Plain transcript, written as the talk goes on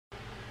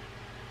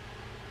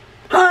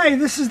Hi,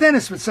 this is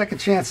Dennis with Second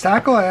Chance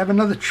Tackle. I have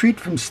another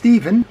treat from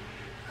Steven.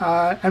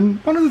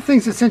 And one of the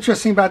things that's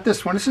interesting about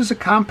this one, this is a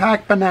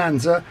Compac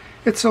Bonanza.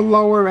 It's a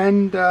lower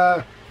end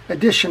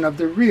edition of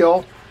the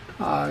reel.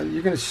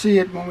 You're going to see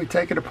it when we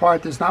take it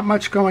apart. There's not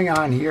much going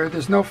on here.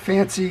 There's no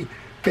fancy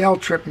bail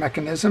trip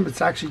mechanism. It's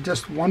actually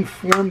just one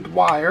formed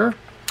wire.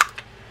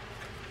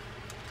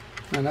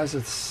 And as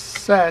it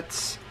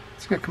sets,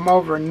 it's going to come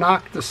over and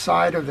knock the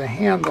side of the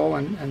handle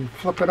and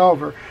flip it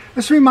over.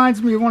 This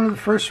reminds me of one of the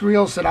first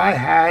reels that I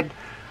had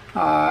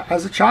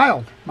as a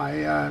child.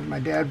 My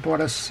dad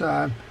bought us,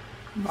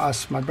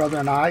 my brother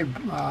and I,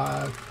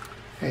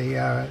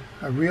 a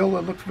reel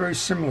that looked very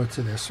similar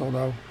to this,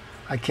 although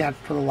I can't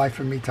for the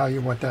life of me tell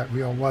you what that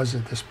reel was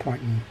at this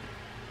point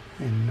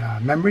in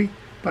memory,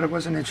 but it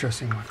was an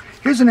interesting one.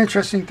 Here's an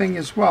interesting thing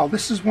as well.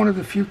 This is one of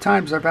the few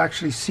times I've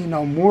actually seen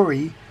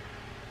Omari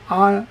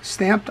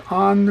stamped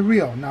on the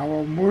reel. Now,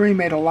 Omari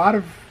made a lot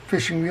of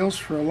fishing reels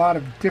for a lot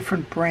of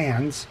different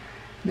brands.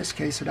 In this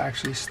case, it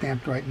actually is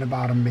stamped right in the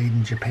bottom, made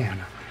in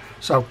Japan.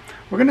 So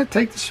we're going to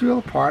take this reel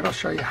apart. I'll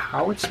show you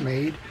how it's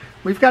made.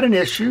 We've got an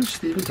issue.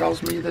 Steven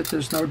tells me that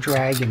there's no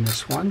drag in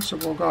this one, so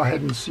we'll go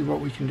ahead and see what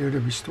we can do to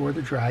restore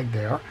the drag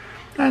there.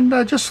 And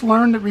just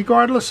learn that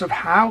regardless of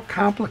how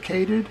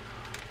complicated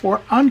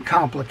or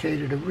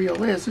uncomplicated a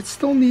reel is, it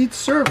still needs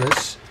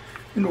service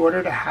in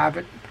order to have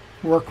it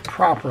work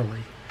properly.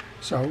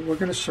 So we're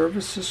going to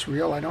service this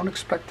reel. I don't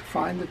expect to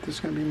find that there's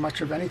going to be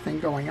much of anything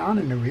going on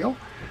in the reel.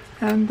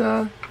 And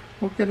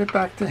we'll get it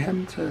back to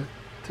him to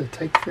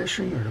take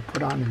fishing or to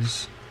put on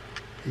his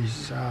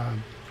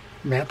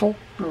mantle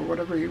or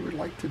whatever he would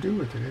like to do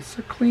with it. It's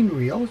a clean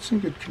reel. It's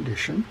in good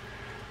condition.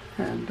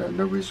 And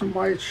no reason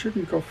why it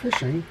shouldn't go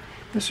fishing.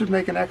 This would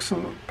make an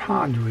excellent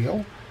pond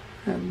reel.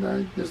 And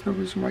there's no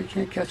reason why you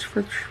can't catch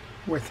fish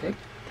with it.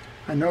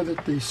 I know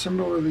that the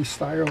similarly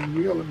styled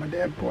reel that my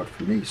dad bought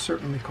for me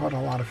certainly caught a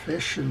lot of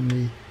fish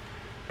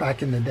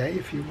back in the day,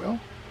 if you will.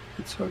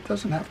 And so it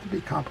doesn't have to be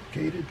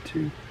complicated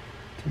to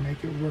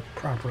make it work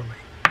properly.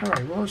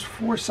 Alright, well, there's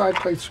 4 side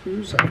plate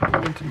screws I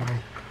put into my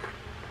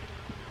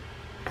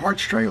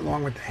parts tray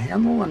along with the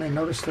handle, and I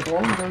noticed that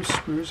all of those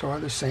screws are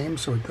the same,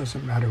 so it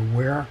doesn't matter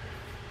where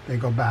they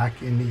go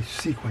back in the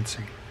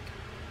sequencing.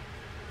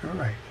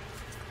 Alright.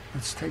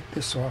 Let's take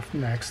this off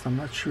next. I'm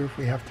not sure if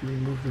we have to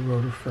remove the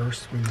rotor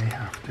first. We may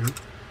have to.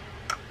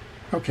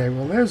 Okay,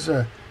 well, there's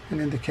an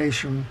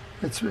indication.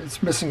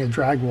 It's missing a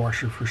drag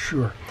washer for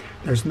sure.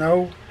 There's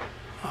no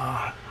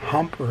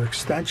hump or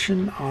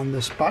extension on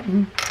this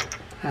button,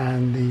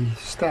 and the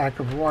stack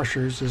of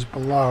washers is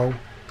below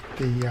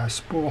the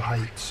spool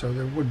height, so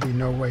there would be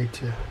no way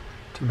to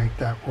make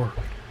that work.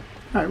 All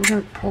right, we're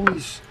going to pull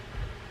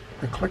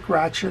the click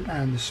ratchet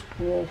and the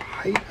spool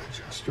height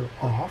adjuster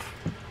off.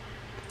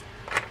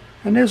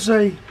 And there's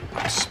a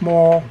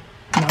small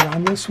nut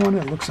on this one.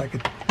 It looks like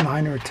a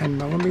 9 or a 10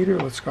 millimeter.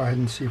 Let's go ahead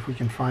and see if we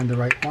can find the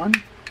right one.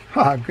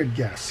 Haha, good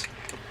guess.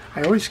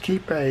 I always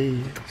keep a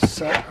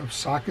set of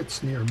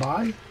sockets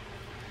nearby.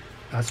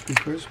 That's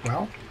because,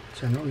 well,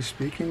 generally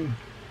speaking,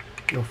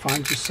 you'll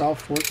find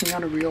yourself working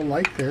on a reel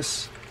like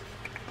this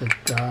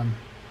that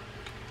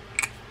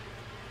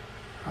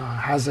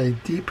has a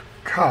deep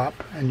cup,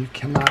 and you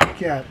cannot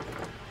get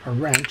a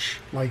wrench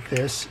like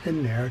this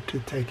in there to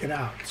take it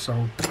out.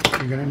 So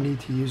you're going to need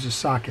to use a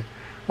socket.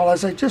 Well,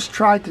 as I just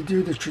tried to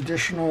do the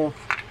traditional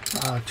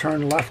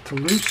turn left to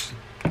loosen,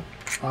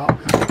 well,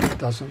 it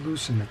doesn't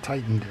loosen, it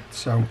tightened it.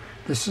 So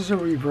this is a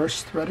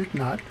reverse threaded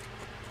nut.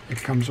 It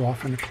comes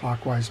off in a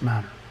clockwise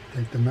manner.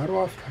 Take the nut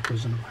off, that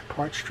goes into my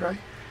parts tray,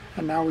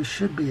 and now we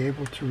should be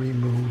able to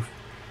remove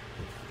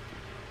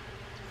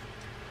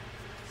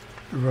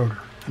the rotor.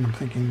 And I'm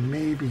thinking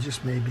maybe,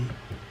 just maybe,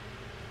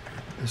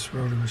 this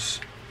rotor is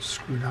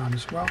screwed on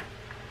as well.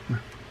 No.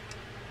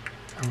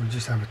 And we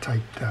just have a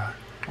tight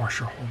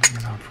washer holding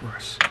it on for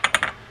us.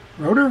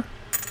 Rotor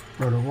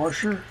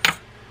washer,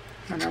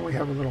 and now we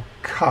have a little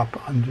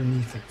cup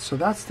underneath it. So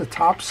that's the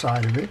top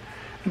side of it.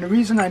 And the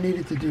reason I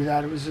needed to do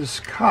that, it was this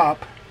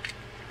cup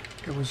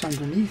that was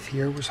underneath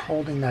here was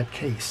holding that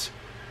case.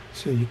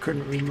 So you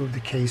couldn't remove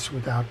the case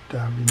without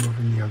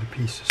removing the other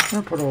pieces. I'm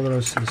going to put all of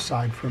those to the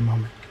side for a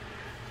moment.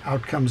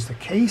 Out comes the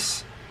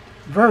case.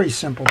 Very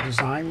simple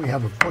design. We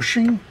have a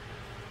bushing.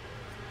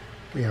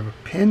 We have a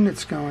pin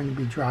that's going to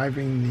be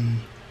driving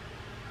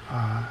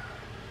the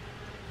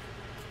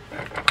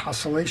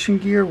oscillation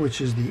gear, which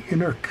is the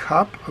inner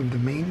cup of the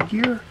main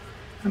gear.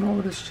 And all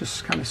of this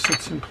just kind of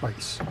sits in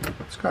place.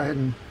 Let's go ahead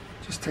and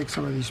just take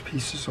some of these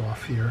pieces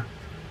off here.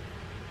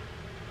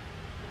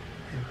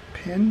 We have a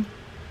pin.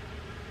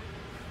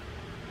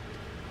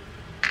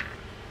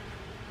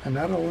 And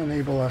that'll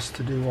enable us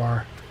to do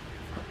our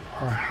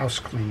house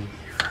cleaning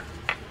here.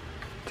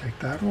 Take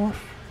that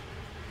off.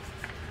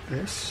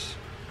 This.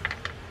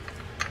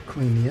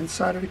 Clean the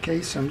inside of the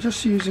case. I'm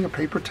just using a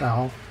paper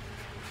towel.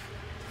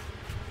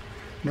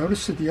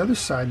 Notice that the other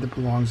side that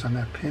belongs on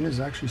that pin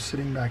is actually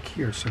sitting back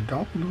here, so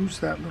don't lose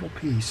that little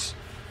piece.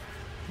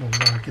 We'll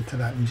get to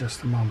that in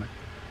just a moment.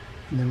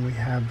 And then we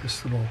have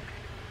this little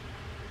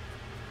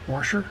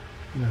washer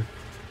in the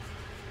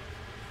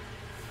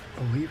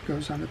believe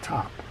goes on the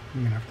top.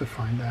 I'm going to have to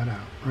find that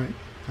out, right?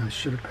 I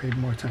should have paid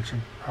more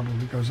attention.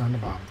 Probably goes on the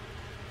bottom.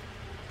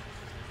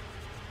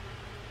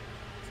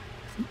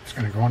 It's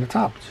going to go on the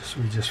top.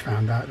 We just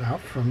found that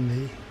out from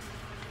the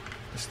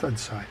stud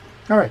side.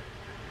 All right.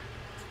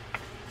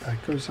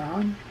 That goes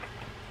on.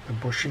 The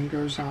bushing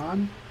goes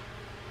on.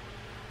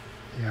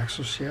 The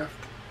axle shaft.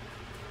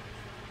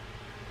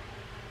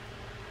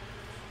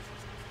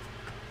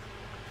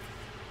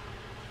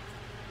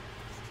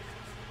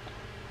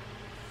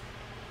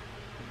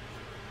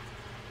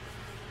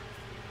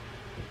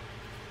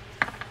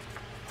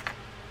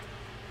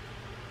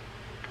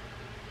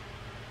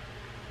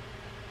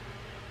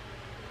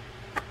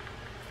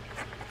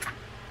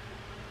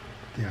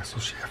 The axle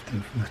shaft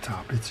in from the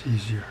top. It's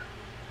easier.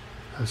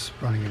 I was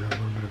running into a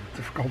little bit of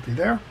difficulty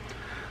there.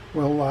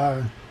 We'll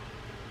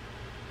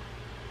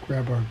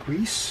grab our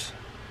grease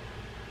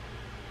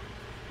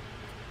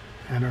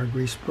and our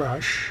grease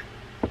brush.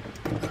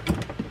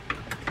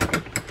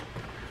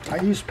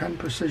 I use Penn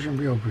Precision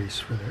Real Grease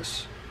for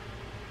this.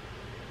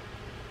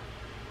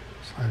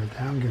 Slide it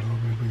down, get a little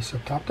bit of grease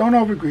up top. Don't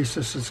over grease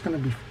this, it's going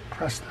to be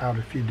pressed out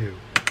if you do.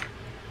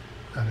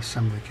 That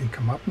assembly can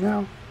come up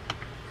now.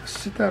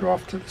 Sit that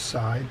off to the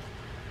side.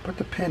 Put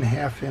the pin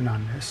half in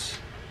on this.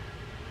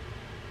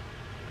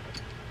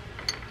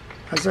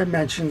 As I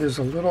mentioned, there's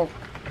a little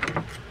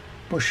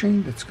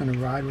bushing that's going to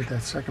ride with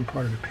that second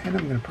part of the pin.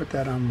 I'm going to put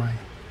that on my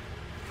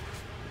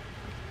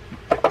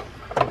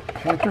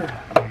pointer,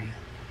 my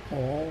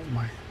awl,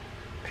 my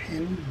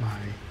pin,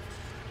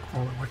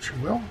 call it what you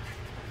will.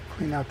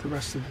 Clean out the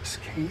rest of this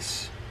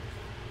case.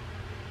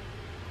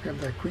 Grab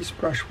that grease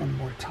brush one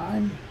more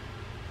time.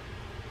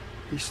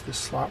 Grease the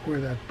slot where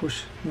that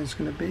bush is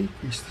going to be.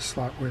 Grease the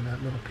slot where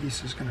that little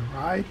piece is going to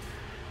ride.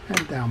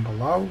 And down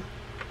below.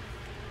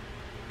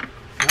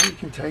 Now we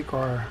can take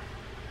our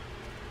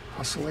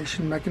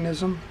oscillation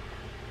mechanism.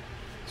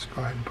 Let's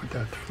go ahead and put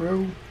that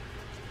through.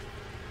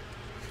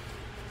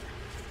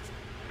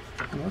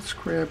 And let's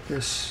grab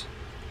this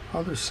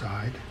other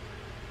side.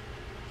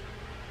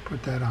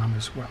 Put that on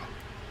as well.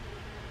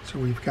 So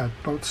we've got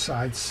both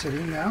sides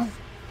sitting now.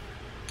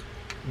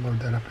 Load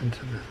that up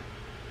into the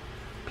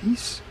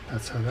piece.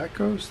 That's how that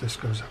goes. This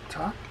goes up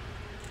top.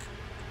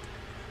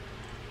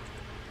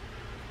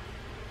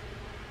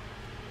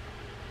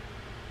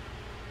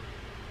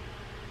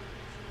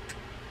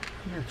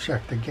 I'm going to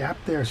check. The gap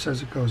there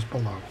says it goes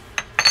below.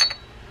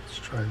 Let's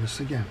try this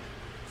again.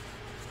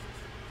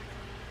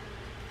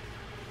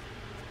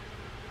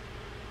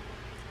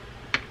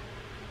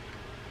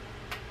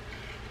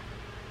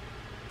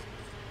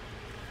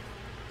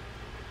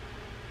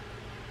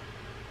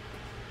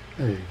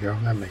 There you go.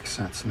 That makes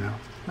sense now.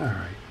 All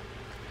right.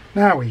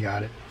 Now we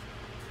got it.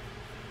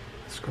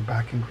 Let's go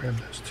back and grab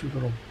those two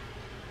little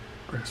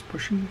brass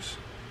bushings.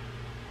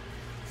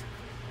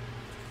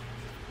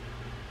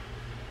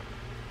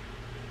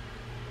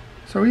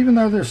 So even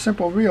though they're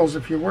simple reels,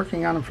 if you're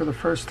working on them for the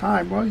first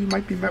time, well, you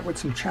might be met with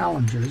some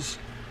challenges.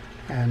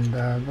 And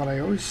what I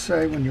always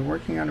say when you're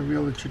working on a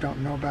reel that you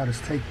don't know about is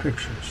take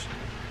pictures.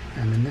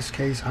 And in this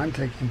case, I'm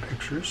taking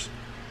pictures,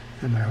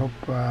 and I hope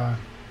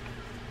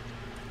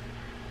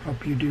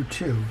you do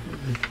too.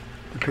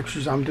 The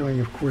pictures I'm doing,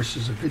 of course,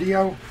 is a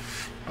video,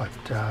 but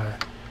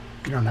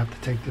you don't have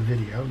to take the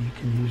video. You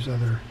can use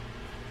other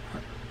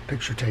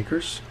picture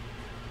takers,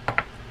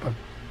 but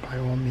by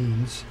all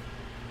means,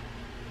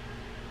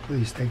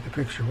 please take the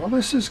picture. Well,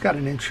 this has got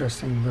an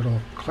interesting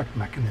little click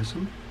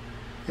mechanism.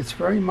 It's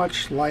very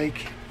much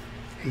like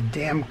a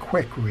damn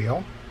quick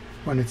reel.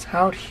 When it's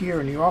out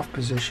here in the off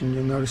position,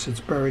 you'll notice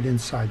it's buried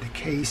inside the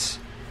case,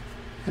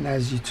 and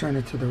as you turn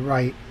it to the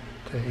right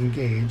to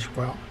engage,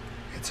 well,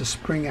 it's a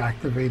spring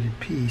activated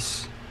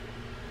piece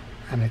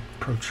and it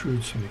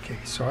protrudes from the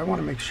case. So I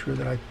want to make sure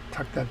that I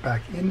tuck that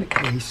back in the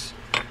case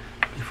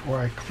before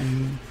I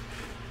clean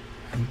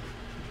and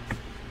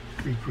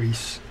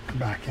re-grease the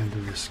back end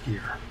of this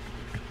gear.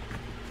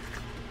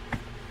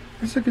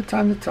 It's a good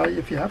time to tell you,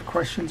 if you have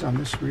questions on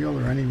this reel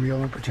or any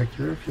reel in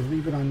particular, if you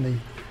leave it on the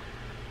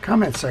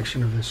comment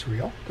section of this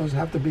reel. It doesn't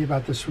have to be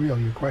about this reel,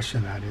 your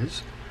question that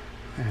is.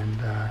 And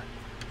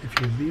if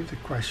you leave the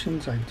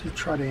questions, I do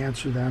try to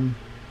answer them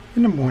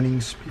in the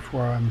mornings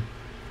before I'm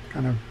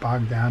kind of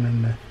bogged down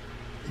in the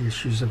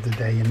issues of the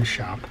day in the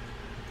shop.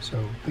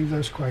 So leave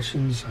those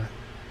questions.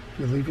 If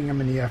you're leaving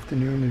them in the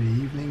afternoon or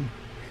the evening,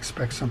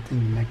 expect something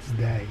the next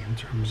day in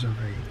terms of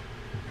a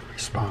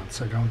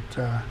response. I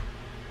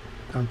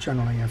don't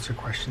generally answer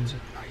questions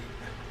at night.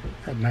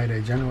 At night, I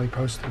generally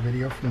post a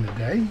video from the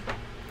day,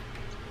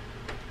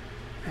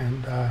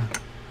 and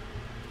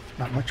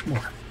not much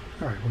more.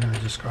 All right, we're going to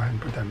just go ahead and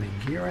put that main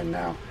gear in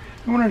now.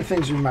 And one of the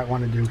things we might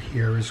want to do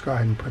here is go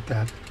ahead and put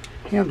that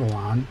handle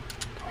on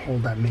to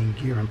hold that main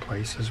gear in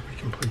place as we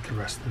complete the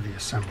rest of the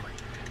assembly.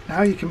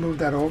 Now you can move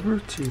that over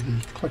to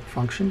the click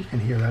function. You can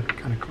hear that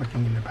kind of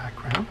clicking in the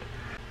background.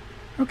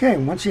 Okay,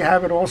 and once you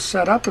have it all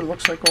set up, it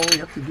looks like all we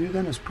have to do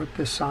then is put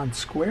this on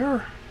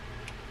square.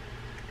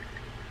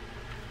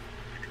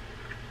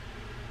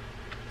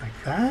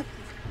 Like that.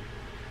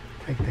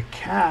 Take the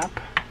cap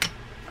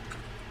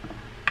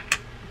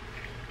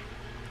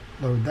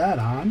load that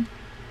on.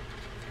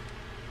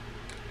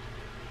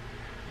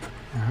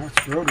 Now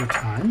it's rotor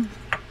time.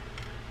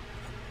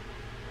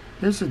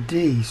 There's a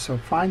D, so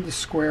find the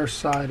square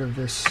side of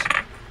this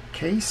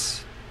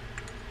case.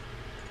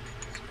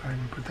 So go ahead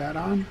and put that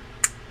on.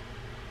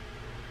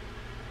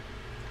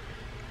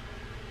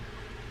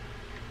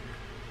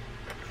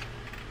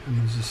 And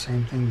there's the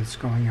same thing that's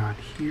going on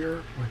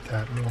here with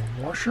that little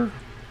washer.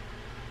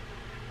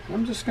 And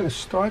I'm just going to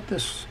start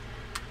this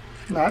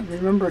knot.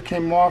 Remember, it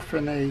came off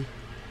in a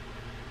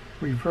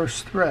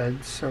reverse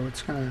thread, so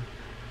it's going to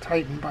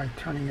tighten by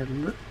turning it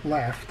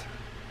left.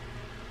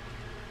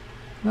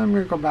 Then I'm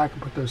going to go back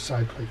and put those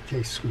side plate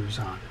case screws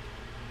on.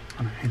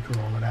 I'm going to anchor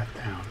all of that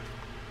down.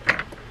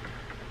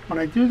 When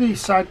I do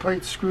these side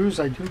plate screws,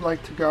 I do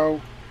like to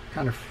go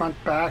kind of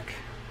front back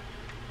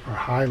or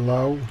high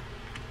low.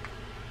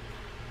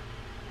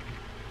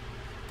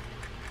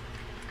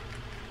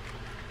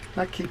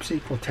 That keeps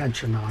equal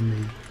tension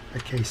on the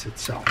case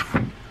itself.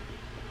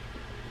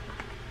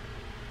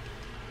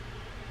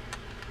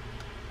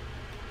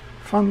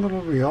 Fun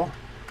little reel.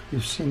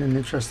 You've seen an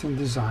interesting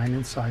design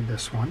inside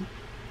this one.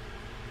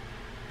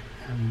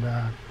 And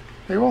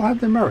they all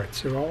have their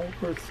merits. They're all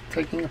worth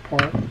taking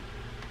apart and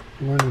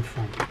learning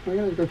from. We're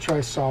going to go try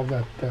to solve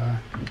that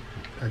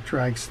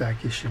drag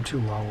stack issue too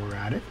while we're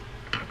at it.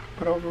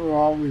 But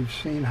overall, we've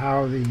seen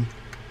how the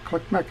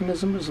click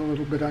mechanism is a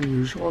little bit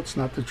unusual. It's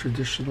not the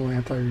traditional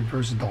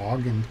anti-reverse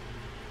dog and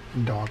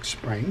dog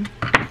spring.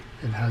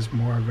 It has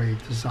more of a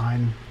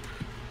design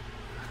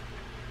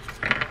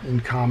in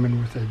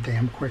common with a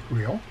damn quick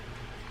reel.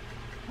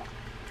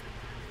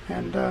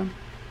 And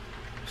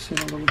seen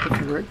a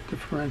little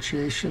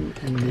differentiation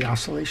in the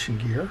oscillation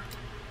gear.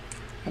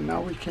 And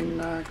now we can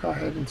go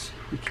ahead and see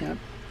if we can't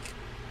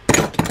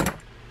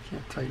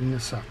tighten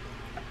this up.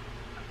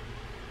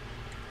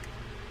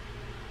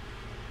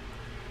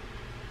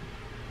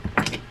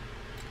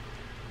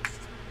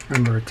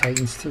 Remember, it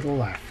tightens to the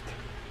left.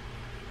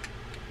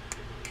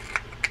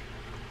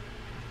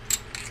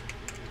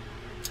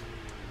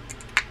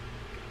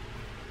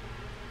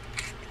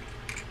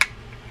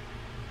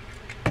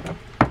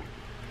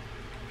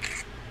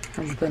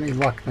 And with any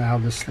luck now,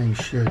 this thing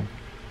should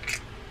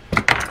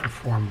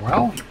perform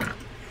well.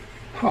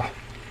 Oh,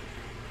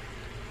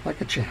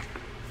 like a champ.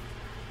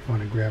 We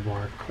want to grab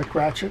our click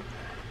ratchet.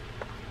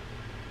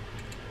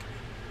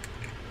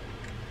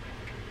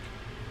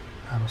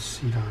 That'll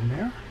seat on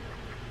there.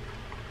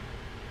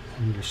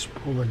 And your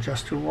spool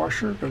adjuster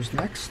washer goes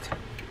next.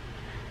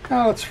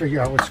 Now let's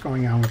figure out what's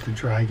going on with the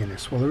drag in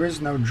this. Well, there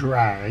is no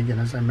drag, and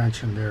as I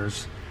mentioned,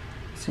 it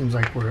seems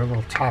like we're a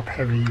little top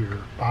heavy or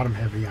bottom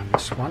heavy on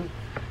this one.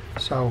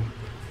 So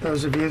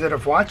those of you that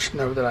have watched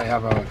know that I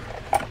have a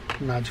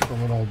magical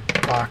little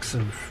box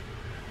of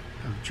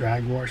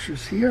drag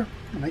washers here.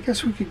 And I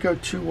guess we could go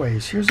two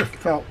ways. Here's a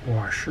felt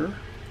washer.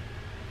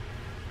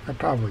 That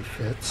probably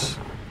fits.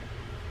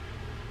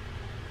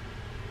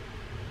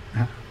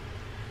 Yeah,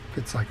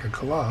 fits like a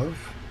glove.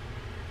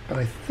 But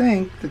I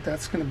think that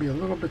that's going to be a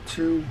little bit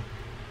too,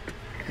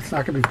 it's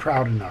not going to be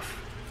proud enough.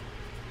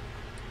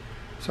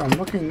 So I'm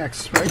looking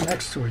right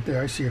next to it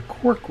there. I see a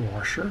cork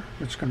washer,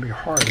 which is going to be a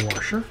hard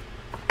washer.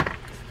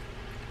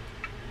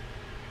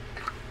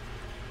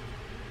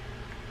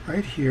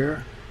 Right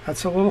here.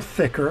 That's a little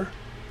thicker.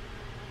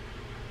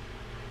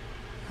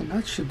 And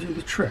that should do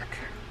the trick.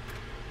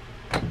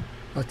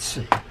 Let's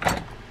see.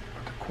 Put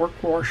the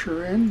cork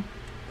washer in.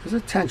 There's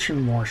a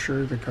tension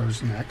washer that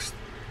goes next.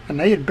 And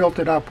they had built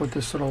it up with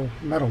this little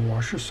metal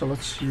washer, so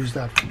let's use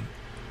that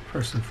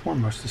first and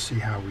foremost to see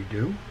how we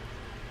do.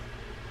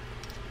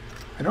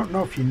 I don't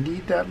know if you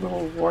need that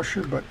little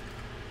washer, but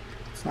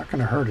it's not going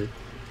to hurt it.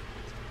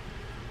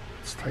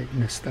 Let's tighten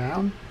this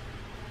down.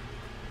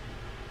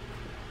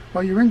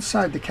 Well, you're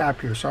inside the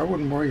cap here, so I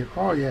wouldn't worry.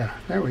 Oh yeah,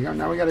 there we go.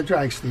 Now we got a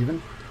drag,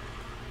 Stephen.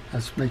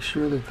 Let's make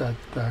sure that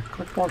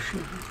click washer,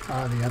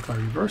 the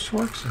anti-reverse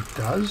works. It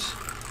does.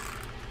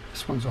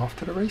 This one's off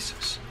to the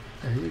races.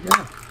 There you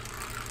go.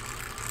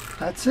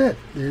 That's it.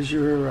 There's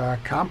your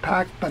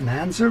Compac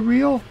Bonanza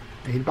reel,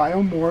 made by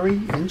Omari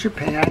in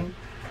Japan.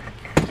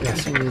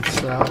 Guessing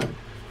it's,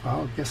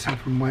 well, guessing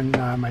from when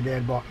my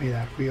dad bought me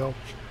that reel,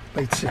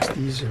 late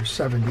 60s or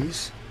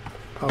 70s,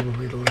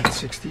 probably the late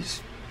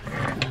 60s,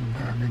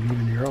 and maybe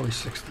even the early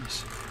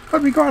 60s.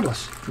 But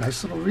regardless,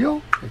 nice little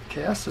reel. It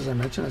casts, as I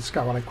mentioned, it's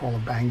got what I call a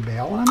bang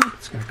bail on it.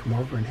 It's going to come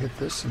over and hit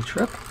this and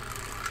trip.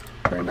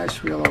 Very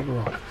nice reel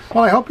overall.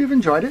 Well, I hope you've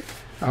enjoyed it.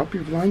 I hope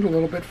you've learned a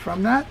little bit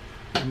from that.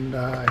 And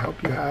I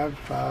hope you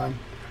have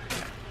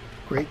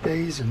great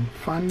days and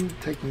fun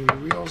taking your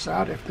reels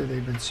out after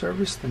they've been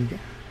serviced and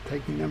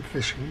taking them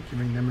fishing,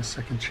 giving them a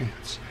second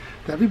chance.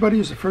 To everybody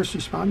who's a first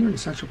responder and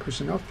essential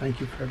personnel, thank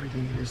you for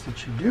everything it is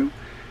that you do.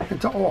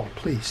 And to all,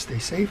 please stay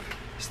safe,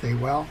 stay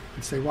well,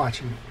 and stay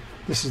watching.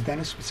 This is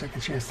Dennis with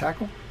Second Chance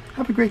Tackle.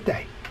 Have a great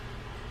day.